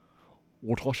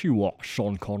私はショ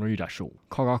ーン・コネリーでしょう。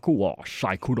科学は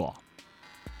最高だ。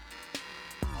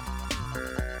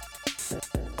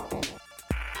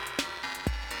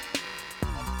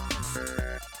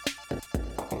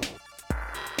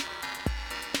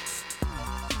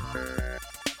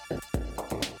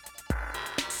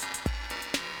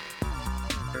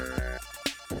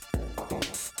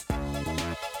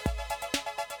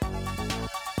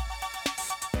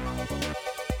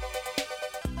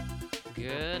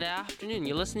Good afternoon.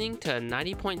 You're listening to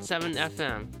 90.7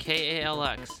 FM,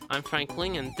 KALX. I'm Frank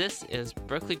Ling, and this is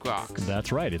Berkeley Groks.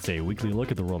 That's right. It's a weekly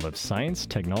look at the world of science,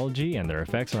 technology, and their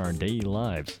effects on our daily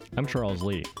lives. I'm Charles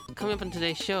Lee. Coming up on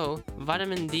today's show,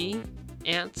 vitamin D,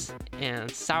 ants, and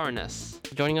sourness.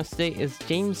 Joining us today is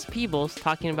James Peebles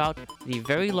talking about the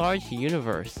very large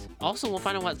universe. Also, we'll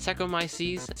find out what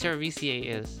Saccharomyces cerevisiae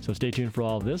is. So stay tuned for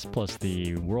all of this, plus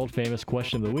the world-famous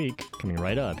question of the week, coming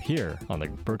right up here on the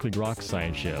Berkeley Groks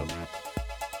Science Show.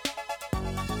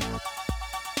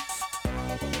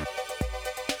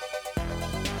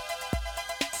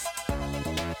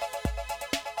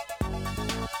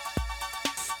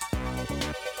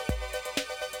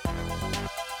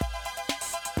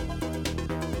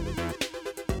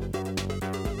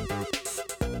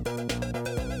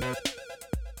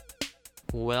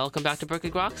 Welcome back to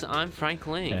Berkeley Groks. I'm Frank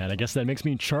Ling. And I guess that makes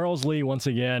me Charles Lee once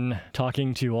again,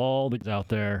 talking to all the out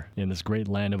there in this great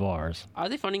land of ours. Are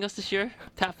they funding us this year?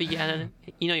 Pat Buchanan,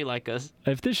 you know you like us.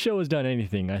 If this show has done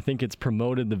anything, I think it's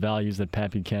promoted the values that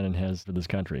Pat Buchanan has for this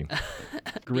country.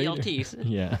 Great. BLTs.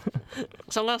 Yeah.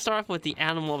 So let's start off with the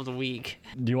animal of the week.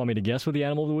 Do you want me to guess what the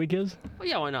animal of the week is? Well,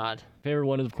 yeah, why not? Favorite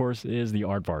one, of course, is the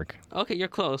aardvark. Okay, you're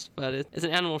close, but it's an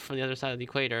animal from the other side of the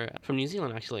equator, from New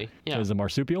Zealand, actually. Yeah. Is it a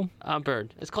marsupial?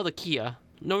 Bird. It's called a Kia.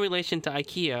 No relation to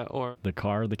IKEA or The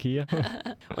car, the Kia?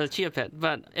 or the chia pet,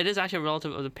 but it is actually a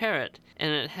relative of the parrot,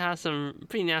 and it has some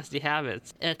pretty nasty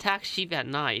habits. It attacks sheep at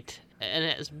night, and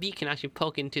its beak can actually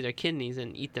poke into their kidneys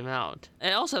and eat them out.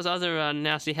 It also has other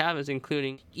nasty habits,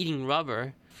 including eating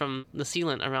rubber from the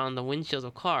sealant around the windshields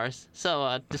of cars,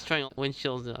 so destroying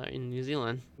windshields in New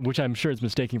Zealand. Which I'm sure it's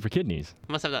mistaking for kidneys.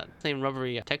 Must have that same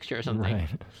rubbery texture or something. Right.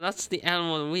 That's the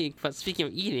animal of the week, but speaking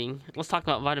of eating, let's talk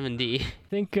about vitamin D. I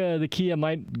think the Kia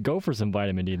might go for some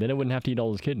vitamin D. Then it wouldn't have to eat all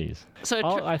those kidneys.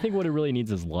 So I think what it really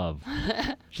needs is love.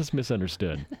 Just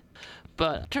misunderstood.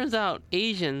 But it turns out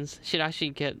Asians should actually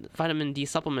get vitamin D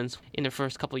supplements in their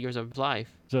first couple years of life.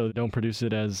 So they don't produce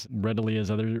it as readily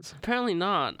as others? Apparently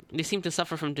not. They seem to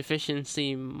suffer from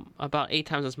deficiency about 8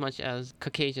 times as much as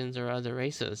Caucasians or other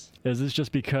races. Is this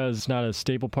just because it's not a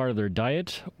staple part of their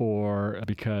diet, or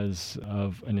because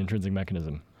of an intrinsic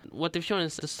mechanism? What they've shown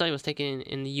is the study was taken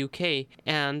in the UK,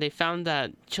 and they found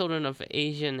that children of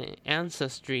Asian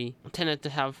ancestry tended to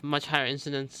have much higher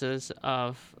incidences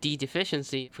of D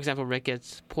deficiency, for example,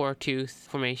 rickets, poor tooth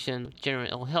formation, general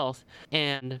ill health,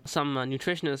 and some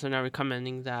nutritionists are now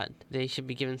recommending that they should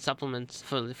be given supplements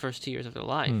for the first 2 years of their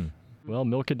life. Well,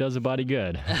 milk it does a body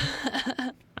good.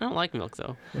 I don't like milk,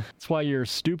 though. That's why you're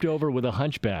stooped over with a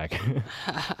hunchback.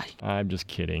 I'm just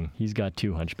kidding. He's got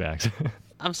 2 hunchbacks.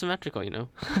 I'm symmetrical, you know.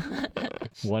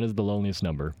 One is the loneliest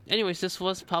number. Anyways, this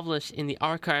was published in the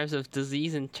Archives of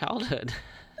Disease in Childhood.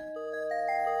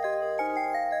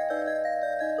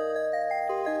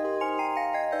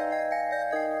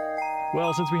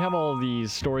 Well, since we have all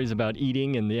these stories about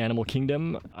eating in the animal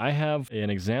kingdom, I have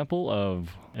an example of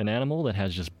an animal that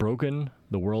has just broken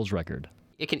the world's record.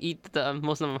 It can eat the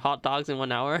most number of hot dogs in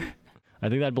 1 hour. I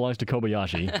think that belongs to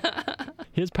Kobayashi.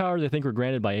 His powers, I think, were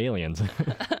granted by aliens.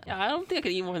 Yeah, I don't think I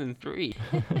could eat more than 3.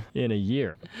 In a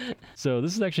year. So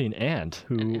this is actually an ant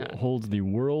who holds the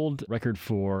world record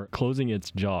for closing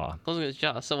its jaw. Closing its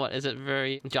jaw. So what, is it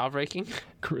very jaw-breaking?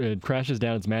 It crashes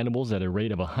down its mandibles at a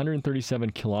rate of 137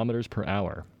 kilometers per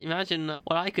hour. Imagine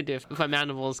what I could do if my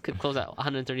mandibles could close at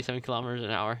 137 kilometers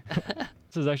an hour.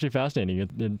 This is actually fascinating.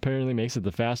 It apparently makes it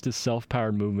the fastest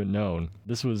self-powered movement known.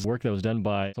 This was work that was done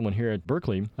by someone here at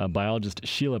Berkeley, biologist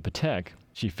Sheila Patek.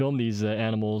 She filmed these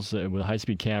animals with a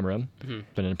high-speed camera,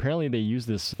 but apparently they use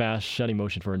this fast shutting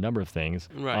motion for a number of things.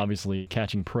 Right. Obviously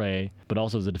catching prey, but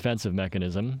also as a defensive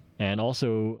mechanism. And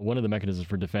also one of the mechanisms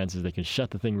for defense is they can shut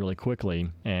the thing really quickly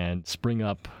and spring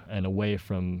up and away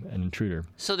from an intruder.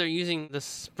 So they're using the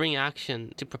spring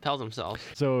action to propel themselves.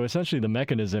 So essentially the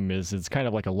mechanism is it's kind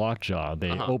of like a lockjaw. They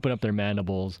open up their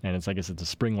mandibles, and it's, I guess it's a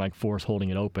spring-like force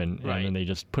holding it open, and then they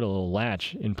just put a little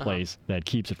latch in place that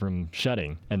keeps it from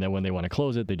shutting. And then when they want to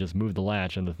close it, they just move the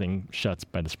latch and the thing shuts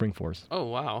by the spring force. Oh,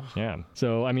 wow. Yeah.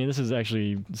 So, I mean, this is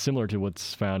actually similar to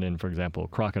what's found in, for example,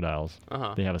 crocodiles.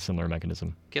 They have a similar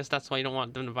mechanism. Guess that's why you don't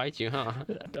want them to bite you, huh?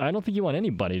 I don't think you want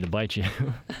anybody to bite you.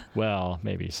 Well,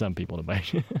 maybe some people to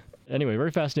bite you. Anyway,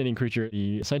 very fascinating creature.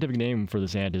 The scientific name for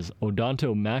this ant is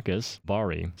Odontomachus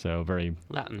bari, so very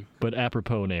Latin. but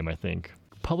apropos name, I think.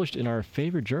 Published in our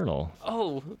favorite journal.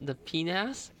 Oh, the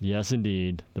PNAS? Yes,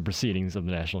 indeed, the Proceedings of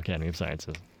the National Academy of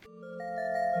Sciences.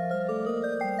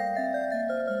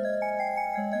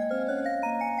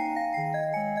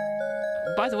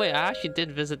 By the way, I actually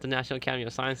did visit the National Academy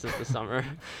of Sciences this summer.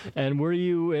 And were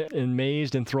you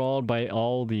amazed, enthralled by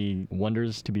all the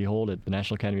wonders to behold at the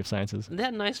National Academy of Sciences? They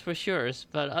had nice brochures,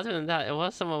 but other than that, it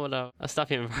was somewhat of a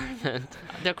stuffy environment.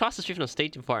 They're across the street from the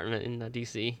State Department in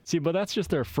D.C. See, but that's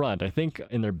just their front. I think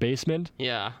in their basement,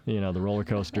 Yeah. the roller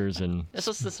coasters and... This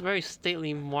was this very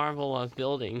stately marble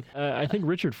building. I think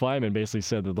Richard Feynman basically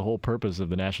said that the whole purpose of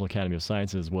the National Academy of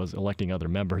Sciences was electing other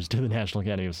members to the National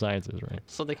Academy of Sciences, right?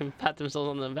 So they can pat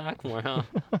themselves on the back more,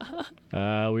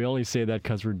 huh? We only say that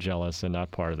because we're jealous and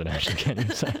not part of the National Academy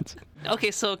of Sciences.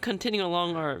 Okay, so continuing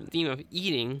along our theme of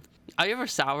eating, are you ever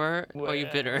sour or are you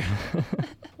bitter?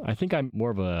 I think I'm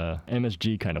more of a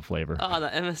MSG kind of flavor. Oh, the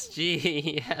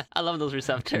MSG. Yeah, I love those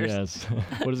receptors. Yes.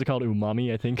 What is it called?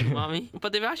 Umami, I think. Mommy.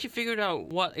 But they've actually figured out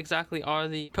what exactly are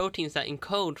the proteins that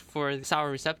encode for the sour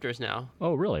receptors now.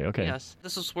 Oh, really? Okay. Yes.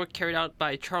 This was work carried out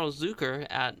by Charles Zucker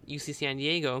at UC San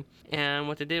Diego. And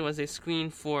what they did was they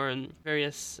screened for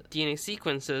various DNA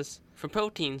sequences for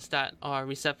proteins that are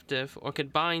receptive or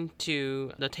could bind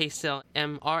to the taste cell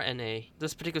mRNA.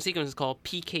 This particular sequence is called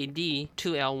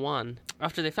PKD2L1.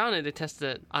 After they found it, they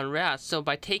tested it on rats. So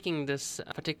by taking this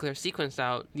particular sequence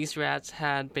out, these rats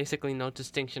had basically no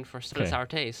distinction for the sour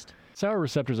taste. Sour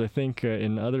receptors, I think,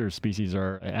 in other species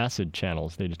are acid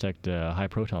channels. They detect high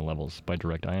proton levels by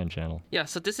direct ion channel. Yeah,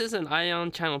 so this is an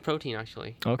ion channel protein,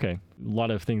 actually. Okay. A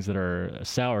lot of things that are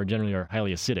sour generally are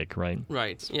highly acidic, right?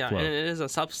 Right, yeah, Flow. and it is a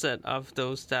subset of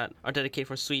those that are dedicated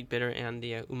for sweet, bitter, and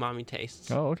the umami tastes.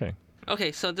 Oh, okay.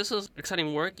 Okay, so this was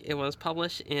exciting work. It was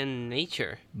published in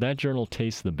Nature. That journal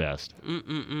tastes the best.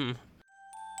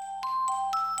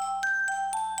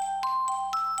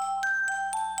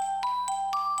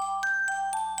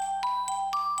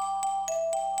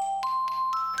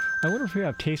 I wonder if we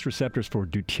have taste receptors for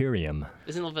deuterium.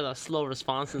 Isn't it a little bit of a slow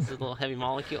response since it's a little heavy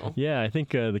molecule? Yeah, I think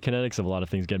the kinetics of a lot of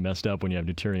things get messed up when you have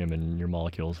deuterium in your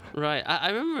molecules. Right.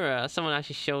 I remember someone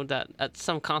actually showed that at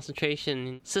some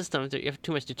concentration systems, if you have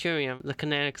too much deuterium, the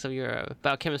kinetics of your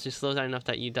biochemistry slows down enough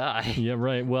that you die. Yeah,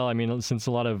 right. Well, I mean, since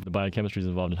a lot of the biochemistry is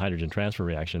involved in hydrogen transfer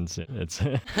reactions, it's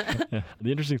the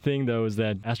interesting thing, though, is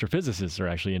that astrophysicists are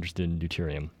actually interested in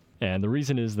deuterium. And the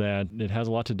reason is that it has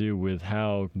a lot to do with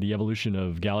how the evolution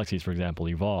of galaxies, for example,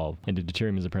 evolve. And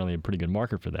deuterium is apparently a pretty good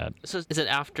marker for that. So is it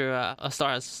after a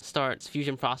star starts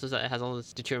fusion process that it has all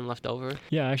this deuterium left over?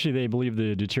 Yeah, actually, they believe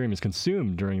the deuterium is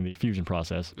consumed during the fusion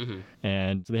process. Mm-hmm.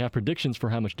 And so they have predictions for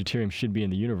how much deuterium should be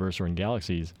in the universe or in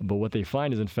galaxies. But what they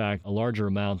find is, in fact, a larger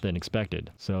amount than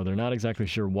expected. So they're not exactly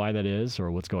sure why that is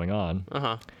or what's going on.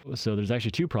 Uh-huh. So there's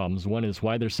actually two problems. One is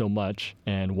why there's so much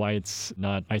and why it's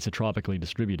not isotropically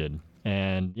distributed.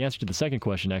 And the answer to the second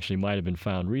question actually might have been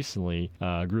found recently.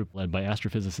 A group led by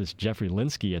astrophysicist Jeffrey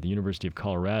Linsky at the University of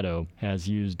Colorado has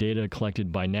used data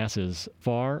collected by NASA's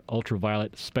Far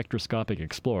Ultraviolet Spectroscopic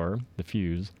Explorer, the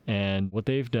FUSE. And what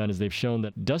they've done is they've shown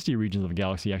that dusty regions of the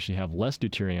galaxy actually have less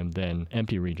deuterium than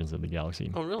empty regions of the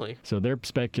galaxy. Oh, really? So they're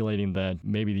speculating that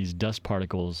maybe these dust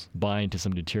particles bind to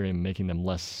some deuterium, making them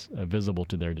less visible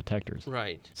to their detectors.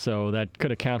 Right. So that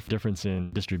could account for difference in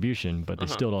distribution, but they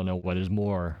still don't know what is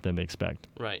more than they expect.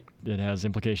 Right. It has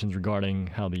implications regarding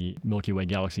how the Milky Way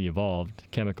galaxy evolved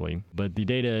chemically, but the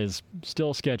data is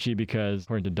still sketchy because,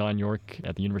 according to Don York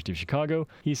at the University of Chicago,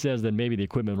 he says that maybe the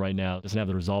equipment right now doesn't have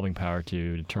the resolving power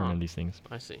to determine these things.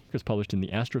 I see. It was published in the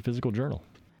Astrophysical Journal.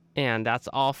 And that's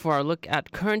all for our look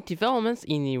at current developments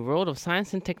in the world of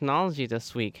science and technology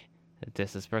this week.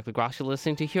 This is Berkeley Groks you're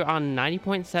listening to here on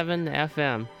 90.7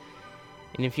 FM.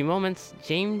 In a few moments,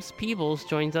 James Peebles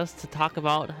joins us to talk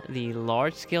about the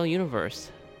large-scale universe.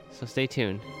 So stay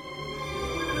tuned.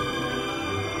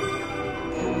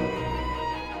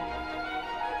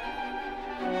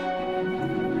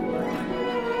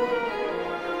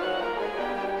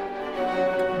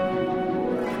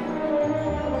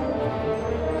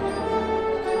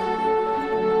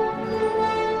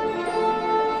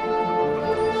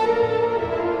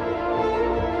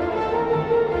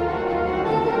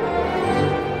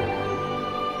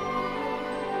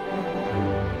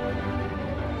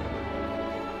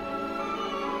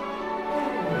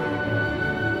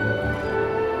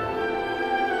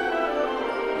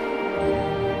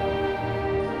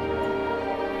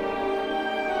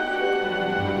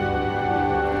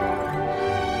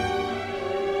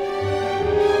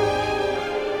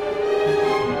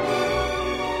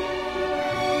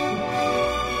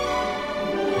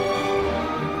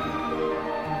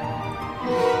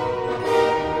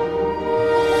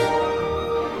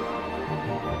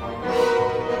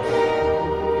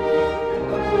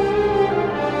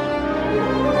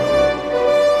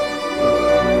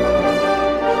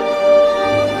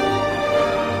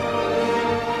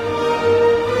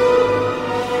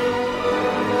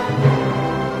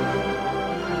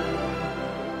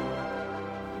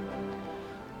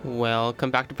 welcome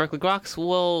back to Berkeley Groks.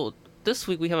 Well, this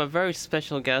week we have a very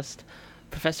special guest,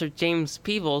 Professor James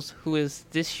Peebles, who is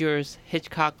this year's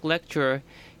Hitchcock Lecturer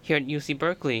here at UC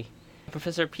Berkeley.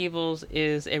 Professor Peebles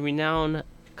is a renowned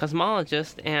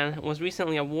cosmologist and was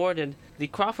recently awarded the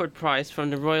Crawford Prize from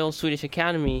the Royal Swedish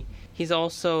Academy. He's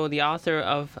also the author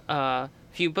of a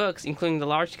few books, including The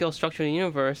Large-Scale Structure of the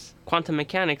Universe, Quantum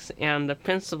Mechanics, and The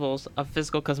Principles of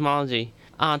Physical Cosmology.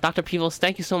 Dr. Peebles,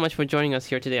 thank you so much for joining us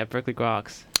here today at Berkeley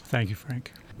Groks. Thank you,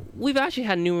 Frank. We've actually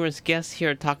had numerous guests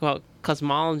here talk about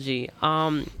cosmology,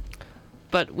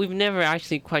 but we've never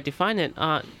actually quite defined it.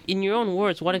 In your own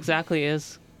words, what exactly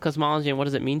is cosmology and what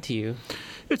does it mean to you?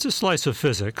 It's a slice of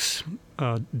physics.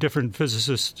 Different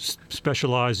physicists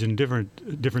specialize in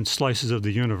different slices of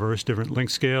the universe, different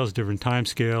length scales, different time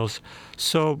scales.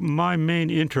 So my main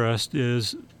interest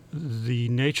is the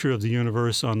nature of the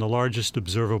universe on the largest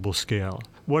observable scale.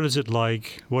 What is it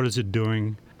like? What is it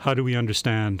doing? How do we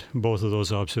understand both of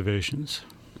those observations?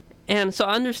 And so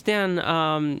I understand,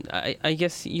 I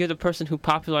guess you're the person who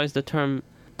popularized the term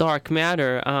dark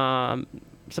matter.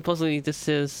 Supposedly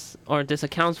this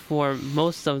accounts for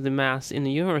most of the mass in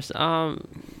the universe.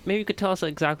 Maybe you could tell us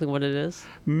exactly what it is?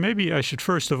 Maybe I should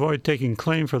first avoid taking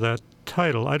claim for that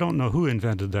title. I don't know who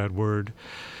invented that word.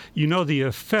 You know,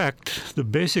 the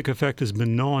basic effect has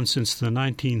been known since the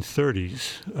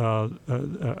 1930s.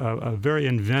 A very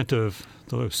inventive,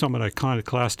 though somewhat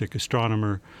iconoclastic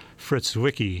astronomer, Fritz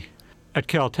Zwicky, at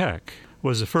Caltech,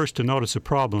 was the first to notice a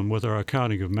problem with our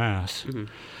accounting of mass. Mm-hmm.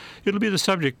 It'll be the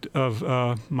subject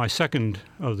of my second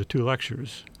of the two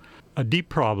lectures. A deep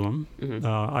problem. Mm-hmm.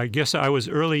 I guess I was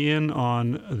early in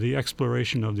on the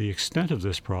exploration of the extent of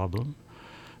this problem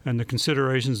and the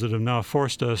considerations that have now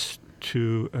forced us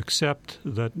to accept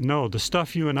that, no, the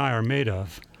stuff you and I are made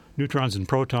of, neutrons and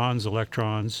protons,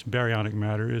 electrons, baryonic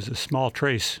matter, is a small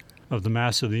trace of the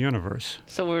mass of the universe.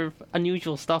 So we're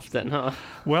unusual stuff then, huh?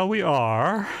 Well, we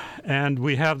are, and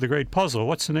we have the great puzzle.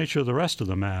 What's the nature of the rest of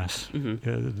the mass?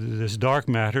 Mm-hmm. This dark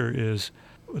matter is,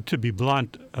 to be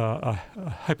blunt,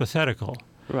 hypothetical.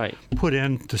 Right. Put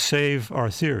in to save our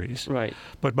theories. Right.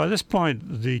 But by this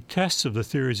point, the tests of the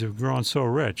theories have grown so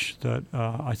rich that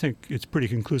I think it's pretty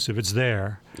conclusive. It's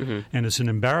there, mm-hmm. and it's an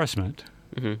embarrassment.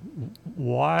 Mm-hmm.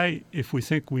 Why, if we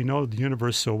think we know the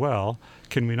universe so well,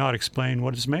 can we not explain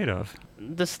what it's made of?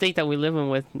 The state that we live in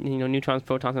with, neutrons,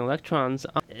 protons, and electrons,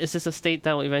 is this a state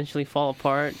that will eventually fall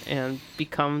apart and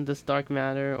become this dark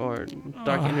matter or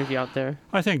dark energy out there?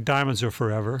 I think diamonds are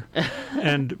forever.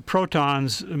 And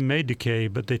protons may decay,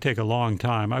 but they take a long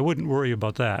time. I wouldn't worry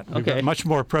about that. We've got much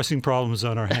more pressing problems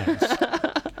on our hands.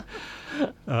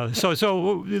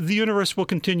 So the universe will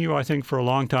continue, I think, for a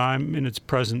long time in its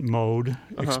present mode,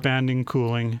 expanding,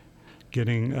 cooling,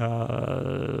 getting.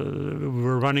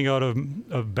 We're running out of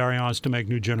baryons to make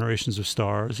new generations of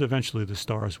stars. Eventually, the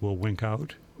stars will wink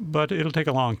out, but it'll take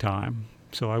a long time.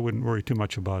 So I wouldn't worry too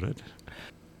much about it.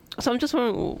 So I'm just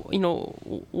wondering,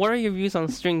 what are your views on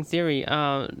string theory?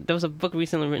 There was a book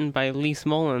recently written by Lee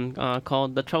Smolin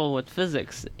called "The Trouble with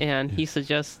Physics," and he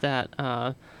suggests that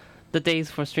the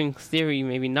days for string theory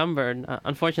may be numbered.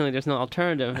 Unfortunately, there's no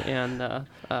alternative, and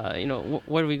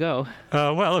where do we go?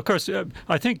 Well, of course,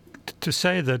 I think to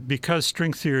say that because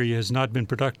string theory has not been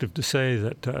productive, to say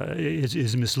that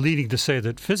is misleading to say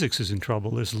that physics is in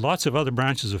trouble. There's lots of other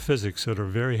branches of physics that are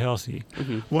very healthy.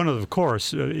 Mm-hmm. One of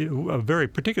course, a very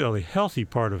particularly healthy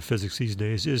part of physics these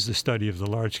days is the study of the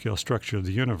large-scale structure of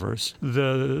the universe.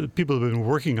 The people have been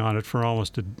working on it for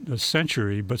almost a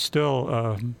century, but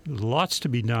still lots to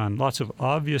be done, lots of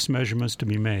obvious measurements to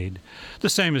be made. The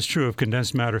same is true of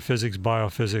condensed matter physics,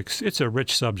 biophysics. It's a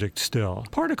rich subject still.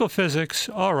 Particle physics,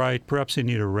 all right, perhaps they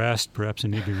need a rest, perhaps they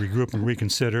need to regroup and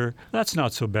reconsider. That's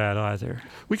not so bad either.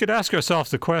 We could ask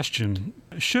ourselves the question,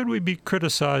 should we be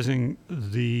criticizing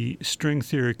the string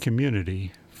theory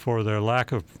community for their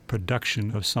lack of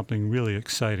production of something really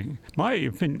exciting? My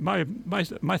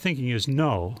thinking is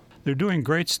no. They're doing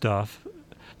great stuff.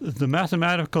 The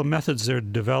mathematical methods they're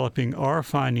developing are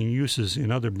finding uses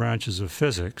in other branches of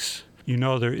physics.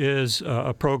 There is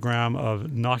a program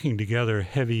of knocking together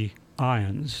heavy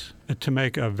ions to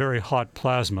make a very hot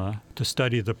plasma to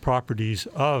study the properties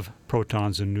of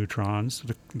protons and neutrons,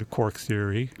 the quark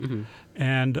theory. Mm-hmm.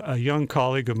 And a young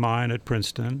colleague of mine at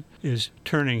Princeton is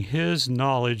turning his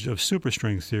knowledge of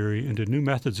superstring theory into new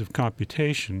methods of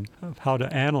computation of how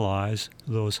to analyze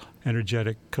those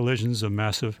energetic collisions of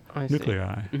massive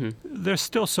nuclei. Mm-hmm. They're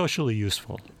still socially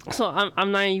useful. So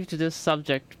I'm naive to this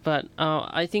subject, but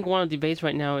I think one of the debates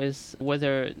right now is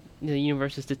whether the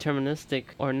universe is deterministic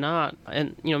or not.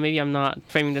 And, maybe I'm not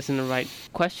framing this in the right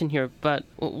question here, but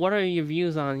what are your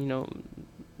views on,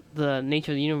 the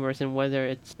nature of the universe and whether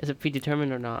is it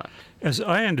predetermined or not? As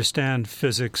I understand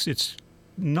physics, it's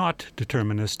not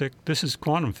deterministic. This is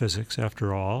quantum physics,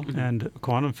 after all, and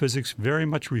quantum physics very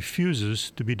much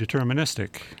refuses to be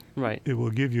deterministic. Right. It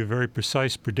will give you very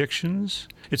precise predictions.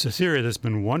 It's a theory that's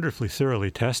been wonderfully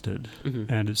thoroughly tested,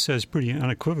 and it says pretty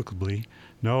unequivocally,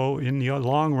 no, in the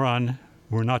long run,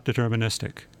 we're not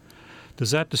deterministic.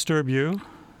 Does that disturb you?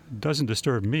 It doesn't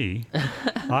disturb me.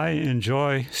 I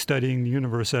enjoy studying the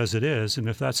universe as it is, and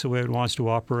if that's the way it wants to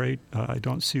operate, I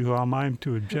don't see how I'm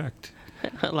to object.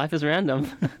 Life is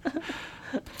random.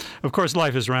 Of course,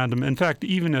 life is random. In fact,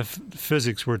 even if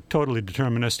physics were totally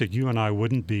deterministic, you and I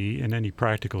wouldn't be in any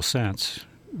practical sense.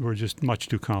 We're just much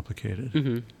too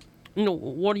complicated.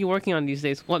 What are you working on these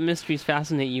days? What mysteries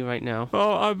fascinate you right now?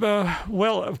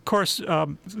 Well, of course,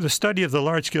 the study of the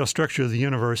large-scale structure of the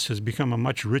universe has become a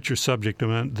much richer subject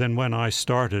than when I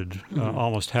started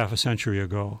almost half a century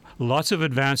ago. Lots of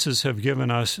advances have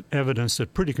given us evidence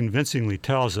that pretty convincingly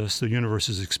tells us the universe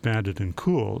is expanded and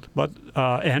cooled.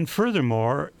 And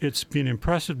furthermore, it's been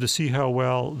impressive to see how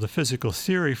well the physical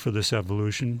theory for this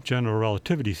evolution, general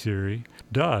relativity theory,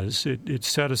 does. It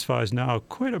satisfies now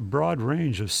quite a broad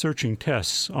range of searching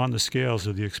tests on the scales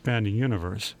of the expanding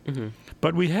universe.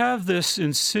 But we have this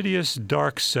insidious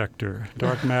dark sector,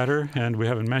 dark matter, and we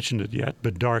haven't mentioned it yet,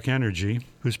 but dark energy,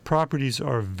 whose properties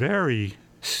are very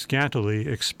scantily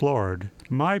explored.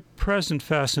 My present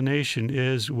fascination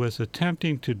is with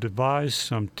attempting to devise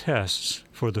some tests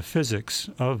for the physics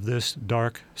of this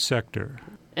dark sector.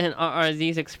 And are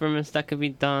these experiments that could be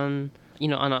done,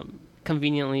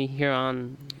 conveniently here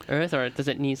on Earth, or does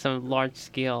it need some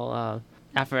large-scale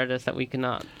apparatus that we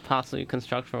cannot possibly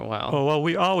construct for a while? Oh, well,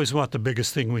 we always want the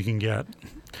biggest thing we can get.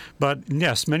 But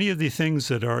yes, many of the things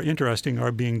that are interesting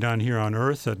are being done here on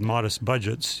Earth at modest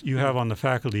budgets. You have on the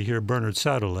faculty here Bernard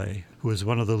Sadolet, who is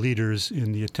one of the leaders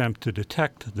in the attempt to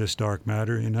detect this dark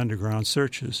matter in underground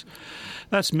searches.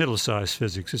 That's middle-sized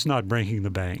physics. It's not breaking the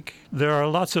bank. There are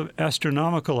lots of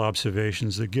astronomical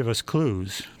observations that give us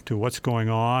clues to what's going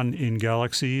on in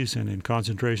galaxies and in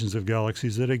concentrations of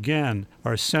galaxies that, again,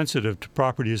 are sensitive to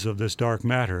properties of this dark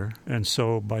matter. And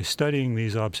so by studying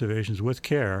these observations with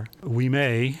care, we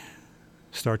may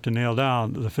start to nail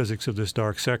down the physics of this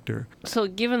dark sector. So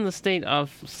given the state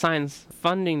of science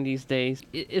funding these days,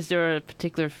 is there a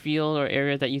particular field or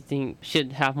area that you think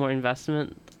should have more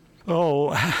investment?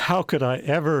 Oh, how could I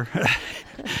ever?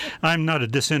 I'm not a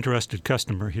disinterested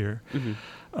customer here.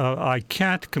 I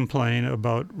can't complain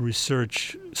about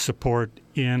research support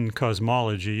in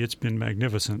cosmology. It's been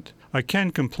magnificent. I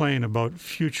can complain about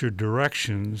future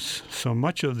directions. So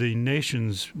much of the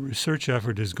nation's research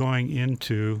effort is going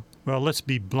into, well, let's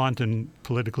be blunt and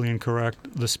politically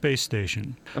incorrect, the space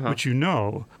station, which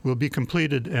will be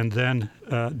completed and then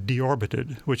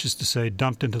deorbited, which is to say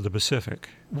dumped into the Pacific.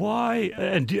 Why?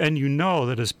 And you know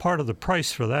that as part of the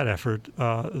price for that effort,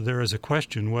 there is a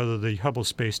question whether the Hubble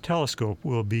Space Telescope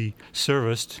will be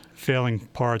serviced, failing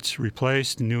parts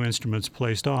replaced, new instruments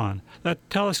placed on. That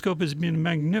telescope has been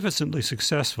magnificently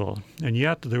successful, and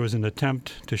yet there was an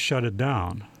attempt to shut it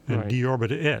down and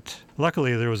deorbit it.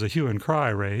 Luckily, there was a hue and cry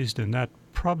raised, and that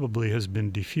probably has been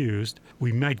diffused.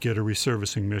 We might get a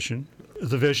resurfacing mission.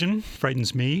 The vision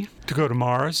frightens me to go to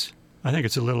Mars. I think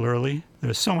it's a little early.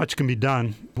 There's so much can be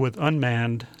done with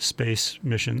unmanned space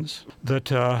missions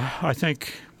that I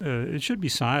think it should be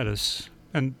scientists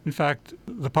and, in fact,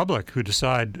 the public who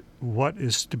decide what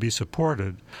is to be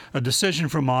supported. A decision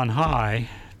from on high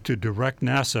to direct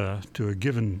NASA to a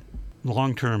given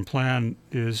long-term plan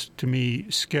is, to me,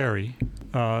 scary.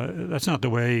 That's not the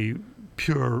way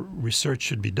pure research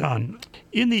should be done.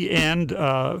 In the end,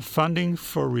 funding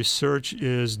for research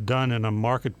is done in a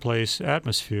marketplace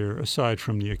atmosphere, aside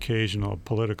from the occasional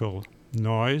political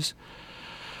noise.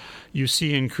 You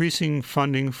see increasing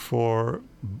funding for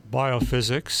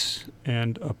biophysics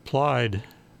and applied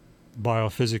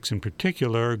biophysics in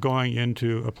particular going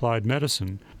into applied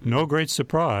medicine. No great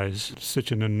surprise,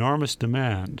 such an enormous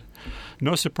demand.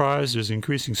 No surprise there's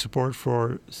increasing support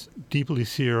for deeply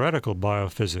theoretical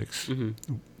biophysics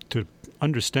to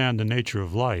understand the nature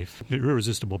of life, an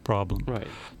irresistible problem. Right.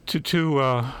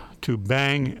 To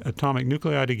bang atomic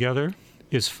nuclei together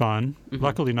is fun,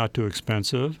 luckily not too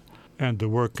expensive, and the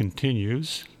work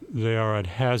continues. They are at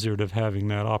hazard of having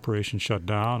that operation shut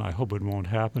down. I hope it won't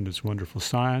happen. It's wonderful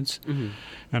science.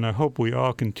 And I hope we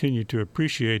all continue to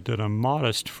appreciate that a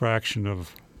modest fraction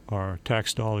of our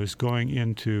tax dollars going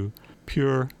into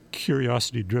pure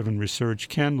curiosity-driven research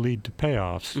can lead to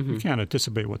payoffs. You can't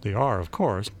anticipate what they are, of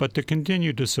course, but to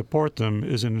continue to support them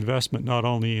is an investment not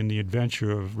only in the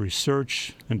adventure of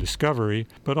research and discovery,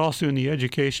 but also in the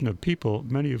education of people,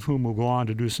 many of whom will go on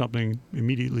to do something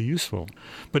immediately useful.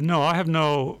 But no, I have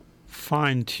no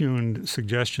fine-tuned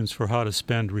suggestions for how to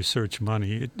spend research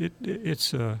money.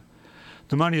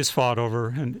 The money is fought over,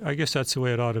 and I guess that's the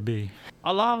way it ought to be.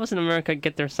 A lot of us in America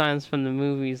get their science from the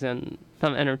movies and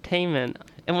from entertainment.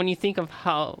 And when you think of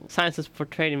how science is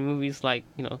portrayed in movies like,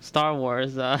 Star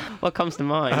Wars, what comes to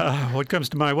mind? What comes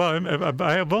to mind? Well,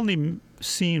 I have only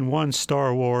seen one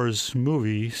Star Wars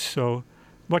movie, so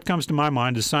what comes to my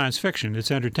mind is science fiction. It's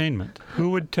entertainment. Who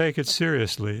would take it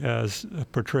seriously as a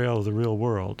portrayal of the real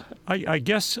world? I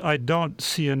guess I don't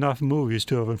see enough movies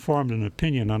to have informed an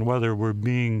opinion on whether we're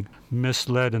being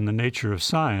misled in the nature of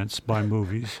science by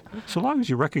movies. So long as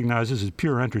you recognize this as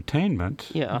pure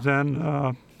entertainment,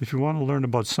 then if you want to learn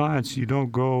about science, you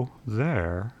don't go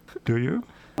there, do you?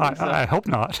 I hope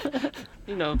not.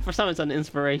 For some it's an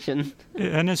inspiration.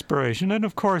 An inspiration. And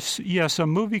of course, yes, a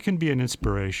movie can be an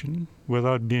inspiration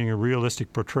without being a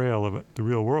realistic portrayal of what the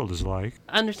real world is like.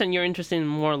 I understand you're interested in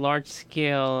more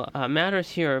large-scale matters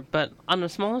here, but on a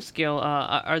smaller scale,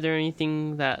 are there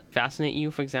anything that fascinate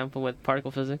you, for example, with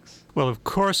particle physics? Well, of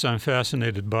course I'm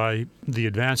fascinated by the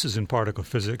advances in particle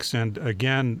physics. And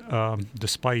again,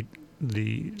 despite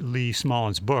the Lee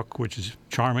Smolens book, which is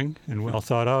charming and well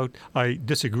thought out, I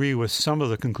disagree with some of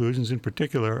the conclusions. In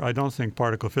particular, I don't think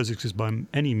particle physics is by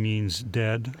any means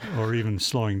dead or even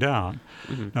slowing down.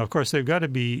 Now, of course, they've got to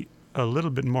be a little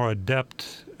bit more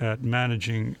adept at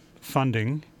managing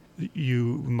funding.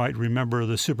 You might remember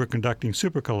the superconducting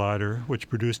supercollider, which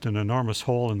produced an enormous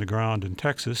hole in the ground in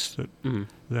Texas that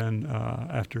then,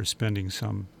 after spending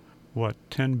some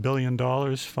 $10 billion,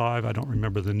 I don't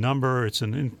remember the number. It's a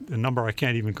number I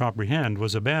can't even comprehend,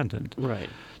 was abandoned. Right.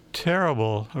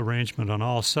 Terrible arrangement on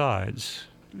all sides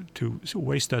to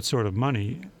waste that sort of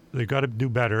money. They've got to do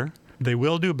better. They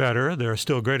will do better. There are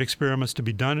still great experiments to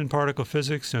be done in particle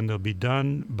physics, and they'll be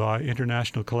done by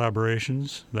international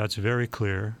collaborations. That's very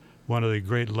clear. One of the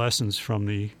great lessons from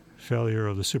the failure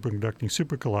of the superconducting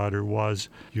supercollider was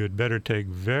you had better take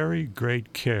very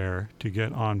great care to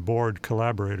get on board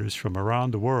collaborators from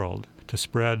around the world to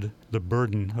spread the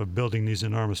burden of building these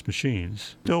enormous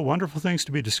machines. Still wonderful things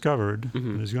to be discovered.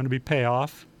 There's going to be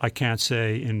payoff. I can't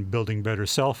say in building better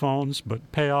cell phones,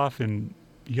 but payoff in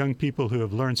young people who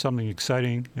have learned something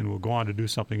exciting and will go on to do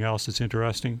something else that's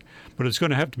interesting. But it's going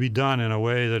to have to be done in a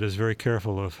way that is very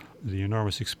careful of the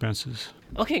enormous expenses.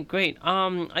 Okay, great.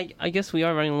 I guess we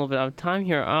are running a little bit out of time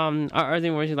here. Are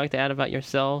there words you'd like to add about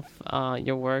yourself,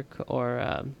 your work,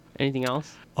 or anything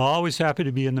else? Always happy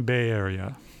to be in the Bay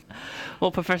Area.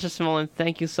 Well, Professor Smolens,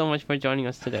 thank you so much for joining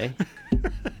us today.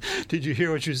 Did you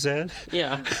hear what you said?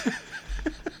 Yeah.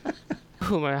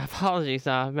 My apologies.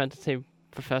 I meant to say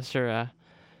Professor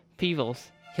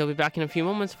Peebles. He'll be back in a few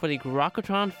moments for the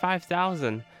Grokatron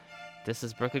 5000. This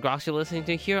is Berkeley Groks you're listening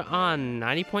to here on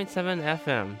 90.7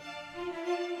 FM.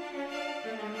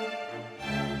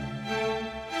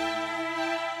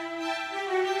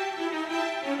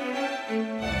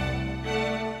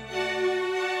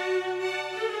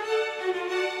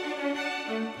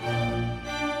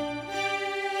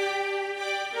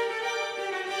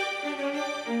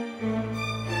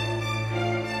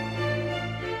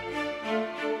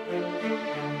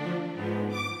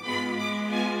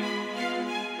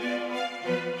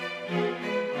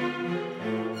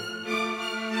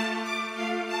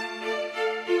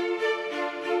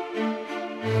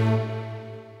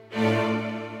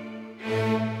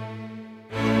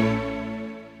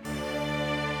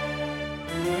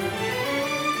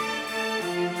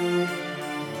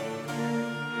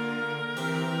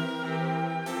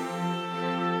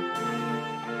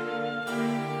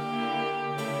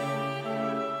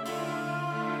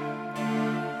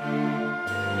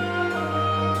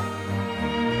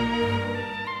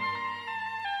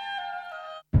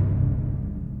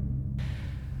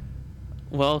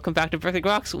 Welcome back to Berkeley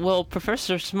Groks. Well,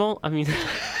 Professor sorry.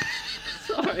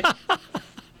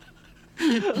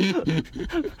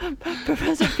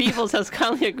 Professor Peebles has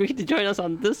kindly agreed to join us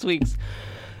on this week's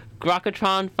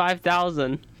Grokatron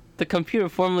 5000, the computer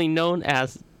formerly known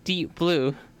as Deep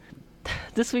Blue.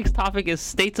 This week's topic is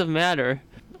states of matter,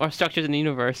 or structures in the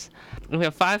universe. And we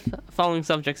have 5 following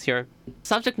subjects here.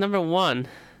 Subject number 1,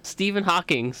 Stephen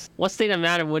Hawking. What state of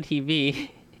matter would he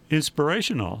be?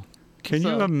 Inspirational. Can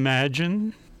you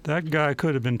imagine? That guy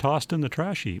could have been tossed in the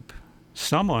trash heap.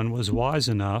 Someone was wise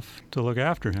enough to look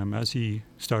after him as he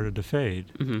started to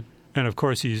fade. And of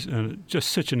course, he's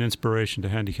just such an inspiration to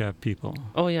handicapped people.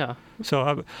 Oh, yeah.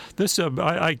 So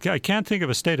I can't think of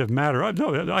a state of matter.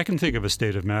 No, I can think of a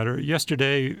state of matter.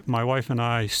 Yesterday, my wife and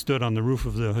I stood on the roof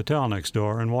of the hotel next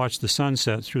door and watched the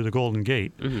sunset through the Golden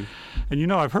Gate. Mm-hmm.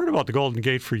 And I've heard about the Golden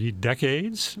Gate for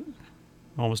decades,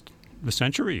 almost a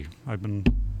century. I've been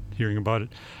hearing about it.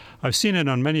 I've seen it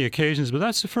on many occasions, but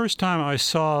that's the first time I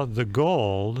saw the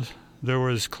gold. There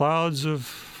was clouds of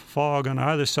fog on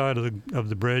either side of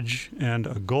the bridge and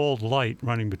a gold light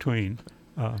running between.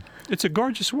 It's a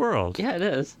gorgeous world. Yeah, it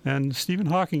is. And Stephen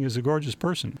Hawking is a gorgeous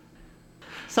person.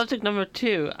 Subject number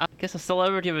 2, I guess a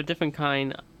celebrity of a different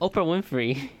kind, Oprah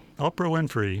Winfrey. Oprah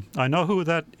Winfrey. I know who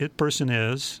that person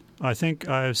is. I think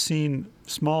I've seen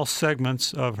small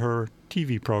segments of her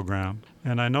TV program.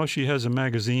 And I know she has a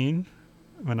magazine,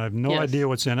 and I have no idea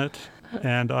what's in it.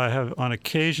 And I have on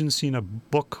occasion seen a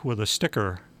book with a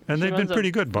sticker. And they've been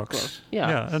pretty good books.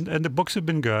 Yeah. And the books have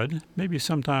been good. Maybe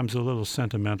sometimes a little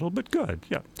sentimental, but good.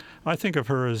 Yeah. I think of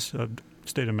her as a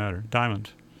state of matter.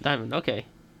 Diamond. Diamond, okay.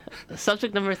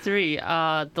 Subject number 3,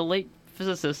 the late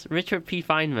physicist Richard P.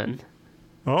 Feynman.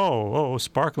 Oh,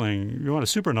 sparkling. You want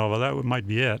a supernova, that might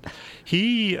be it.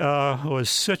 He was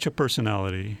such a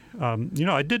personality.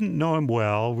 I didn't know him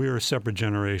well. We were separate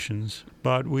generations.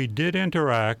 But we did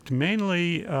interact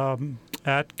mainly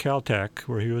at Caltech,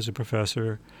 where he was a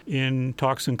professor, in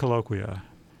talks and colloquia.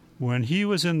 When he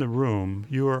was in the room,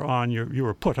 you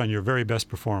were put on your very best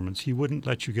performance. He wouldn't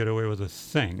let you get away with a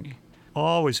thing.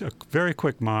 Always a very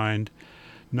quick mind,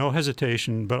 no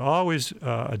hesitation, but always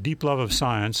a deep love of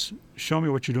science. Show me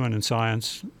what you're doing in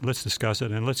science. Let's discuss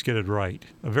it, and let's get it right.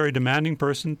 A very demanding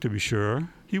person, to be sure.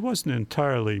 He wasn't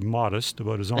entirely modest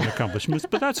about his own accomplishments,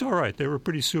 but that's all right. They were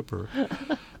pretty super.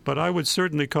 But I would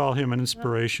certainly call him an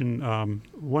inspiration,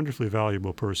 wonderfully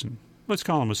valuable person. Let's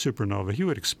call him a supernova. He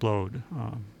would explode,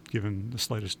 given the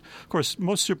slightest. Of course,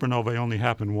 most supernovae only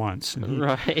happen once.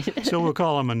 Right. So we'll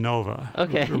call him a nova,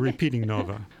 okay. a repeating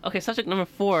nova. Okay, subject number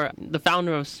 4, the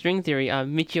founder of string theory,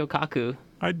 Michio Kaku.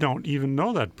 I don't even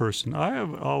know that person. I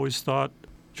have always thought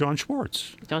John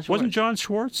Schwartz. John Schwartz. Wasn't John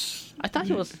Schwartz? I thought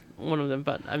he was one of them,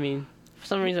 but I mean, for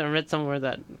some reason I read somewhere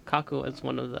that Kaku is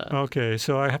one of the... Okay,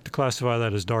 so I have to classify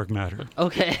that as dark matter.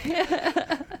 Okay.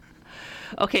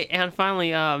 Okay, and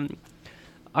finally, our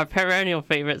perennial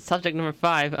favorite, subject number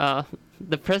 5,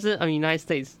 the President of the United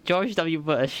States, George W.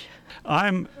 Bush.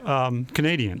 I'm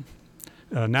Canadian,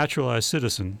 a naturalized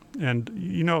citizen, and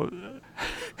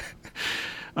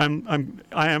I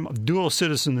am a dual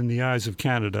citizen in the eyes of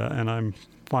Canada, and I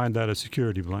find that a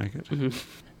security blanket. Mm-hmm.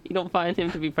 You don't find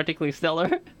him to be particularly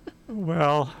stellar?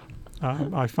 Well,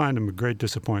 I find him a great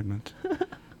disappointment.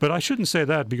 But I shouldn't say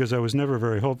that because I was never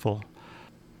very hopeful.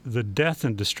 The death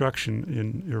and destruction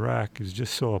in Iraq is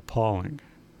just so appalling.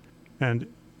 And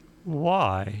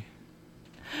why?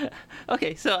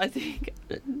 Okay, so I think...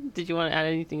 Did you want to add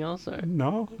anything else? Or?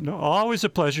 No. Always a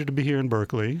pleasure to be here in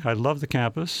Berkeley. I love the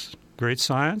campus. Great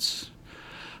science.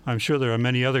 I'm sure there are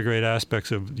many other great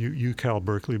aspects of UCal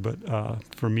Berkeley, but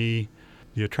for me,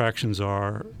 the attractions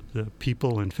are the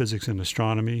people in physics and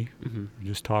astronomy,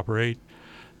 just top rate.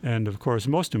 And, of course,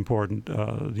 most important,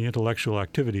 the intellectual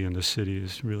activity in the city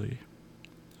is really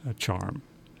a charm.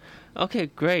 Okay,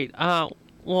 great.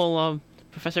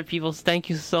 Professor Peebles, thank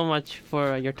you so much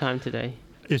for your time today.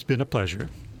 It's been a pleasure.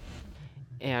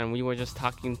 And we were just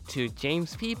talking to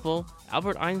James People,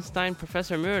 Albert Einstein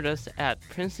Professor Emeritus at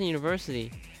Princeton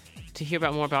University. To hear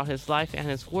more about his life and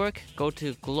his work, go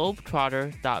to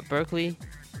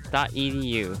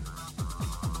globetrotter.berkeley.edu.